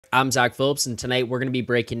I'm Zack Phillips, and tonight we're going to be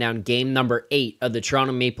breaking down game number 8 of the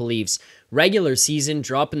Toronto Maple Leafs regular season,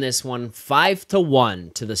 dropping this one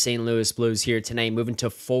 5-1 to the St. Louis Blues here tonight, moving to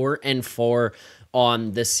 4-4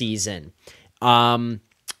 on the season.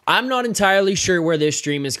 I'm not entirely sure where this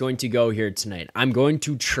stream is going to go here tonight. I'm going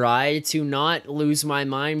to try to not lose my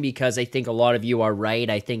mind because I think a lot of you are right.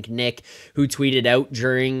 I think Nick, who tweeted out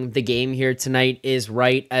during the game here tonight, is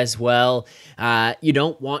right as well. You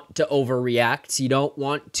don't want to overreact. You don't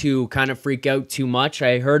want to kind of freak out too much.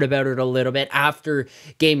 I heard about it a little bit after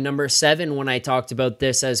game number 7 when I talked about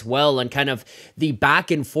this as well, and kind of the back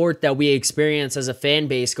and forth that we experience as a fan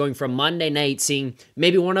base going from Monday night, seeing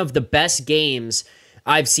maybe one of the best games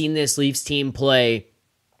I've seen this Leafs team play,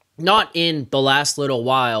 not in the last little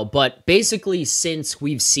while, but basically since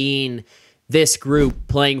we've seen this group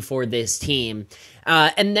playing for this team.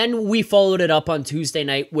 And then we followed it up on Tuesday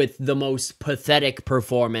night with the most pathetic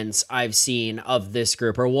performance I've seen of this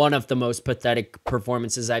group, or one of the most pathetic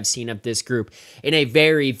performances I've seen of this group in a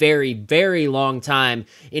very, very, very long time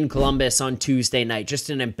in Columbus on Tuesday night. Just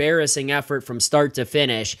an embarrassing effort from start to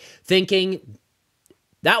finish, thinking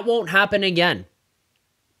that won't happen again.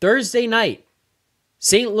 Thursday night,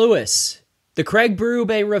 St. Louis, the Craig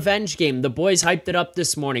Berube revenge game. The boys hyped it up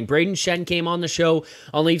this morning. Braden Shen came on the show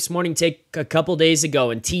on Leafs Morning Take a couple days ago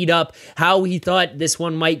and teed up how he thought this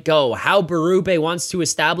one might go, how Berube wants to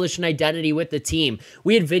establish an identity with the team.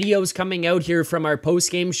 We had videos coming out here from our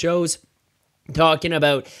post-game shows talking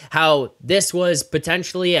about how this was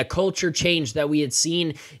potentially a culture change that we had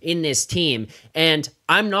seen in this team. And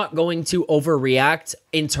I'm not going to overreact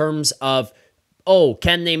in terms of, oh,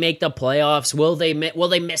 can they make the playoffs? Will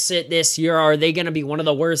they miss it this year? Are they going to be one of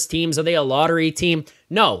the worst teams? Are they a lottery team?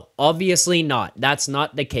 No, obviously not. That's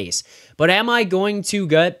not the case. But am I going to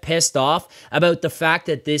get pissed off about the fact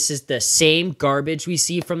that this is the same garbage we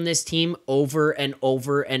see from this team over and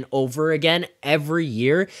over and over again every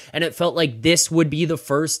year? And it felt like this would be the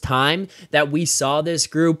first time that we saw this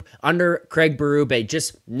group under Craig Berube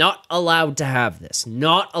just not allowed to have this,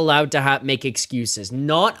 not allowed to make excuses,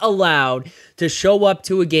 not allowed to show up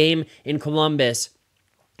to a game in Columbus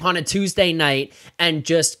on a Tuesday night and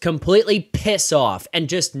just completely piss off and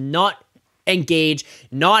just not engage,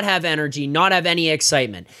 not have energy, not have any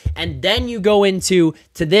excitement. And then you go into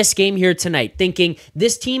this game here tonight thinking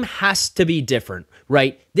this team has to be different,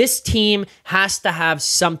 right? This team has to have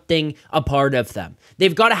something a part of them.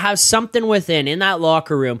 They've got to have something within in that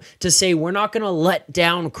locker room to say, we're not going to let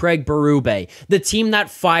down Craig Berube, the team that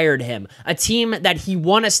fired him, a team that he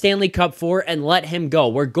won a Stanley Cup for and let him go.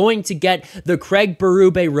 We're going to get the Craig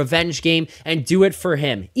Berube revenge game and do it for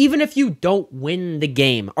him. Even if you don't win the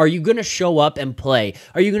game, are you going to show up and play?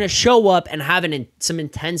 Are you going to show up and have some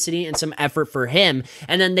intensity and some effort for him?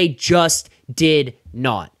 And then they just did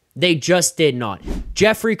not. They just did not.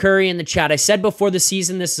 Jeffrey Curry in the chat. I said before the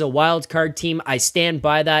season, this is a wild card team. I stand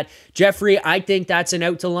by that. Jeffrey, I think that's an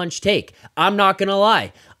out to lunch take. I'm not going to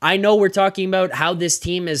lie. I know we're talking about how this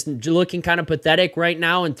team is looking kind of pathetic right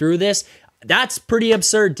now and through this. That's pretty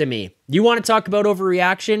absurd to me. You want to talk about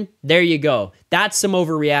overreaction? There you go. That's some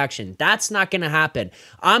overreaction. That's not going to happen.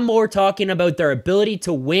 I'm more talking about their ability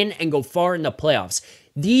to win and go far in the playoffs.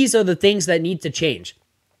 These are the things that need to change.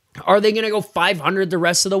 Are they going to go 500 the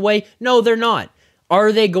rest of the way? No, they're not.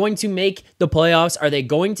 Are they going to make the playoffs? Are they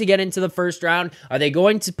going to get into the first round? Are they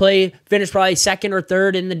going to finish probably second or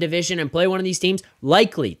third in the division and play one of these teams?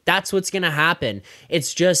 Likely. That's what's going to happen.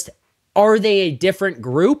 It's just, are they a different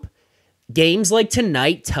group? Games like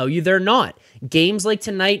tonight tell you they're not. Games like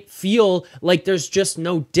tonight feel like there's just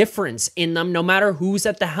no difference in them, no matter who's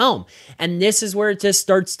at the helm. And this is where it just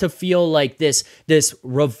starts to feel like this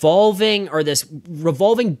revolving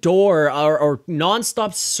door or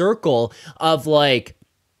nonstop circle of like,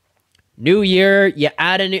 new year, you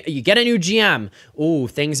get a new GM. Ooh,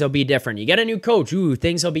 things will be different. You get a new coach. Ooh,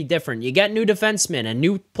 things will be different. You get new defensemen and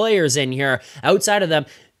new players in here outside of them.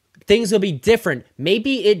 Things will be different.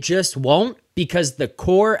 Maybe it just won't, because the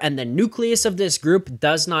core and the nucleus of this group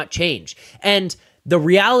does not change. And the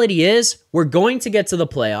reality is, we're going to get to the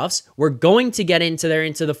playoffs. We're going to get into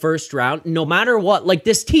the first round, no matter what. Like,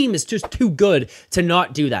 this team is just too good to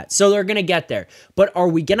not do that. So they're going to get there. But are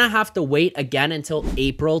we going to have to wait again until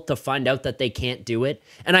April to find out that they can't do it?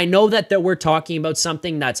 And I know that we're talking about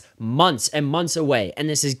something that's months and months away. And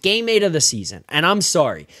this is game 8 of the season. And I'm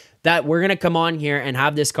sorry that we're going to come on here and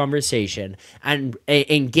have this conversation. And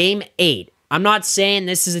in game 8, I'm not saying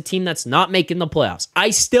this is a team that's not making the playoffs.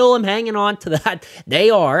 I still am hanging on to that.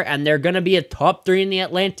 They are, and they're going to be a top 3 in the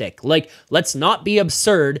Atlantic. Like, let's not be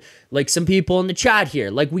absurd like some people in the chat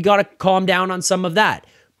here. Like, we got to calm down on some of that.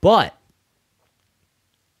 But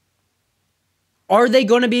Are they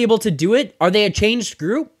going to be able to do it? Are they a changed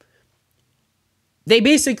group? They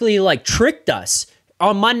basically like tricked us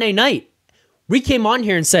on Monday night. We came on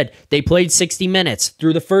here and said they played 60 minutes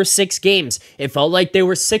through the first 6 games. It felt like they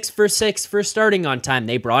were 6 for 6 for starting on time.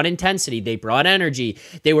 They brought intensity. They brought energy.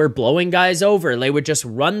 They were blowing guys over. They would just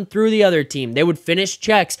run through the other team. They would finish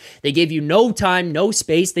checks. They gave you no time, no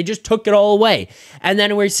space. They just took it all away. And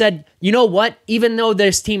then we said, you know what? Even though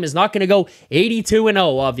this team is not going to go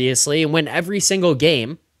 82-0, obviously, and win every single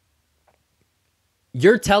game,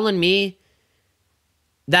 you're telling me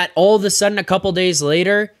that all of a sudden a couple days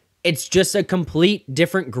later, it's just a complete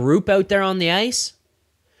different group out there on the ice?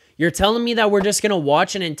 You're telling me that we're just going to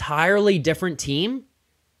watch an entirely different team?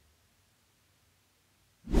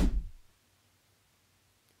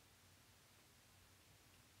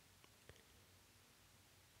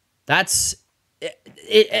 That's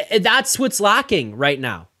what's lacking right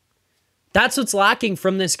now. That's what's lacking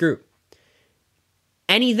from this group.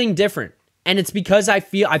 Anything different. And it's because I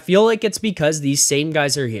feel like it's because these same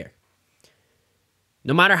guys are here.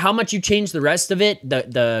 No matter how much you change the rest of it,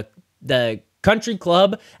 the country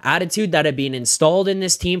club attitude that had been installed in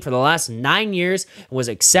this team for the last 9 years was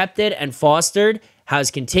accepted and fostered, has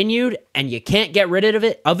continued, and you can't get rid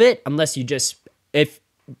of it unless you just, that's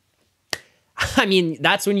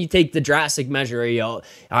when you take the drastic measure.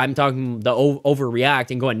 I'm talking the overreact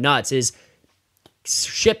and going nuts, is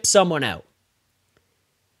ship someone out.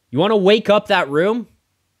 You want to wake up that room?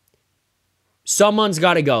 Someone's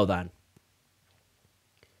got to go then.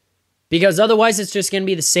 Because otherwise, it's just going to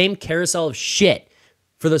be the same carousel of shit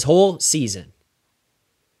for this whole season.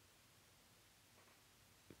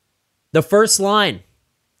 The first line.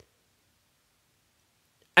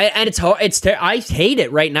 And it's hard. I hate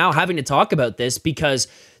it right now having to talk about this because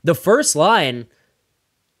the first line,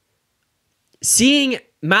 seeing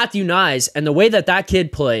Matthew Nyes and the way that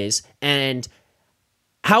kid plays and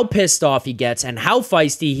how pissed off he gets and how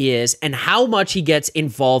feisty he is and how much he gets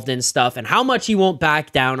involved in stuff and how much he won't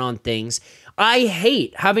back down on things. I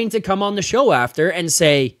hate having to come on the show after and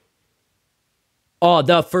say, oh,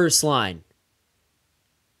 the first line.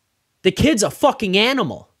 The kid's a fucking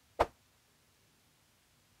animal.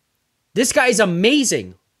 This guy's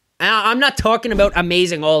amazing. I'm not talking about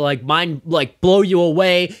amazing, mind, blow you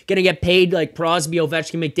away, gonna get paid like Crosby,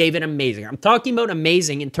 Ovechkin, McDavid, amazing. I'm talking about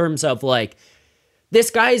amazing in terms of this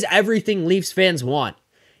guy is everything Leafs fans want.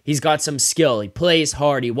 He's got some skill. He plays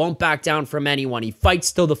hard. He won't back down from anyone. He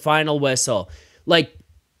fights till the final whistle.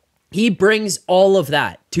 He brings all of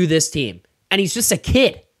that to this team. And he's just a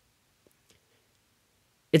kid.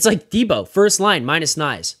 It's like Debo, first line, minus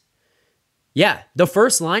Nyes. Yeah, the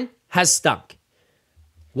first line has stunk.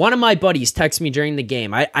 One of my buddies texted me during the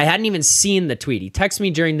game. I hadn't even seen the tweet. He texted me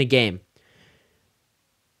during the game.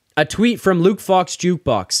 A tweet from Luke Fox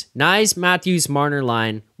Jukebox. Nyes, Matthews, Marner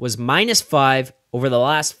line was -5 over the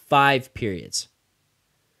last 5 periods.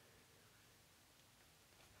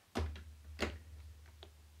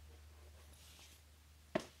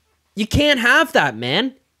 You can't have that,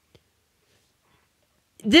 man.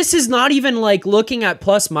 This is not even looking at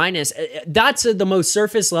plus minus. That's the most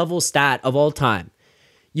surface level stat of all time.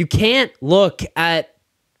 You can't look at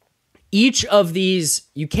each of these.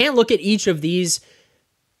 You can't look at each of these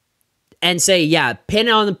and say, yeah, pin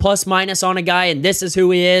on the plus minus on a guy and this is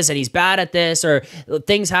who he is and he's bad at this or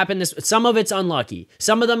things happen this. Some of it's unlucky.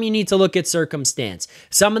 Some of them you need to look at circumstance.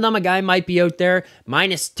 Some of them a guy might be out there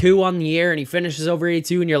 -2 on the year and he finishes over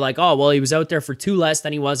 82 and you're like, oh, well, he was out there for 2 less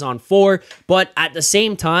than he was on 4. But at the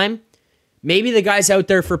same time, maybe the guy's out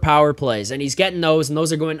there for power plays and he's getting those and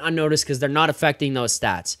those are going unnoticed because they're not affecting those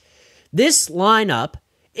stats. This lineup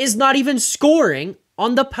is not even scoring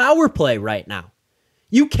on the power play right now.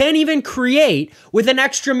 You can't even create with an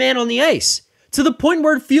extra man on the ice to the point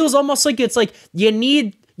where it feels almost like it's you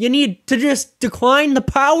need to just decline the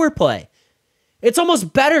power play. It's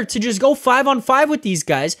almost better to just go 5-on-5 with these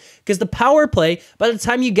guys because the power play, by the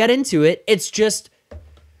time you get into it, it's just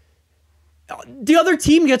the other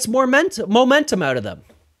team gets more momentum out of them.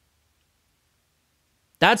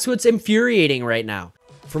 That's what's infuriating right now.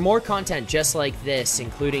 For more content just like this,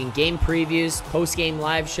 including game previews, post-game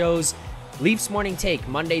live shows, Leafs Morning Take,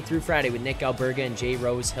 Monday through Friday with Nick Alberga and Jay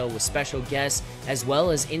Rosehill with special guests, as well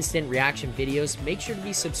as instant reaction videos. Make sure to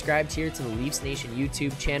be subscribed here to the Leafs Nation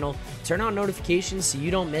YouTube channel. Turn on notifications so you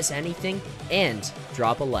don't miss anything, and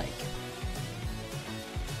drop a like.